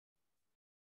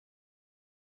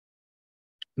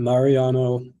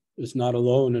Mariano is not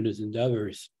alone in his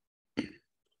endeavors.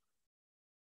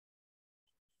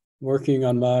 Working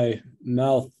on my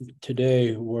mouth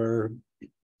today were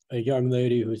a young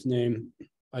lady whose name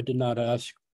I did not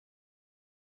ask,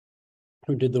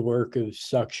 who did the work of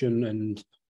suction, and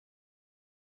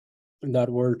that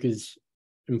work is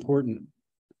important.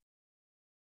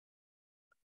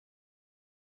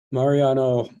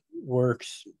 Mariano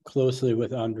works closely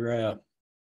with Andrea.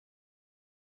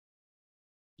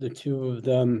 The two of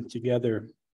them together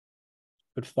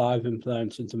put 5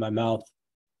 implants into my mouth.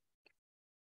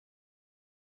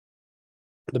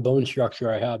 The bone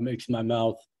structure I have makes my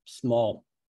mouth small,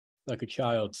 like a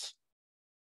child's.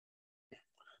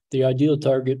 The ideal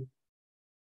target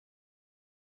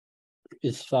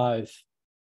is 5,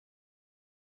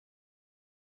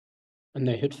 and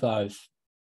they hit 5.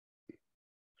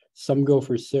 Some go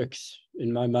for 6.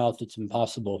 In my mouth, it's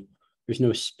impossible. There's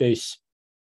no space.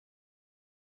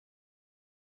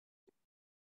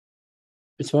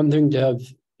 It's one thing to have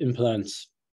implants.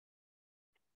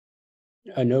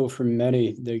 I know from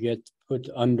many they get put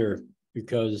under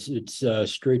because it's a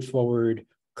straightforward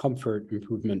comfort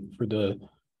improvement for the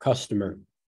customer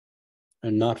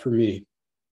and not for me.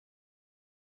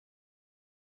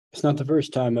 It's not the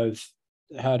first time I've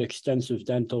had extensive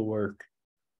dental work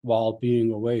while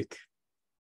being awake.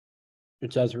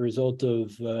 It's as a result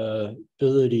of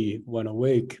ability when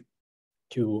awake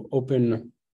to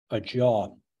open a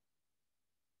jaw.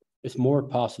 It's more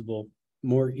possible,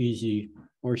 more easy,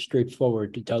 more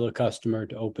straightforward to tell a customer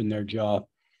to open their jaw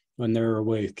when they're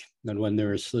awake than when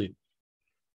they're asleep.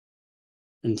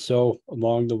 And so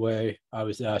along the way, I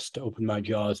was asked to open my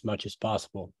jaw as much as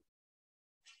possible.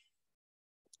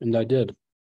 And I did.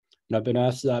 And I've been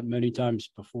asked that many times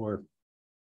before.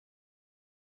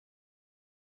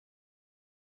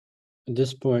 At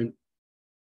this point,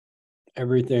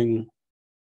 everything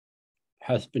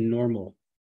has been normal.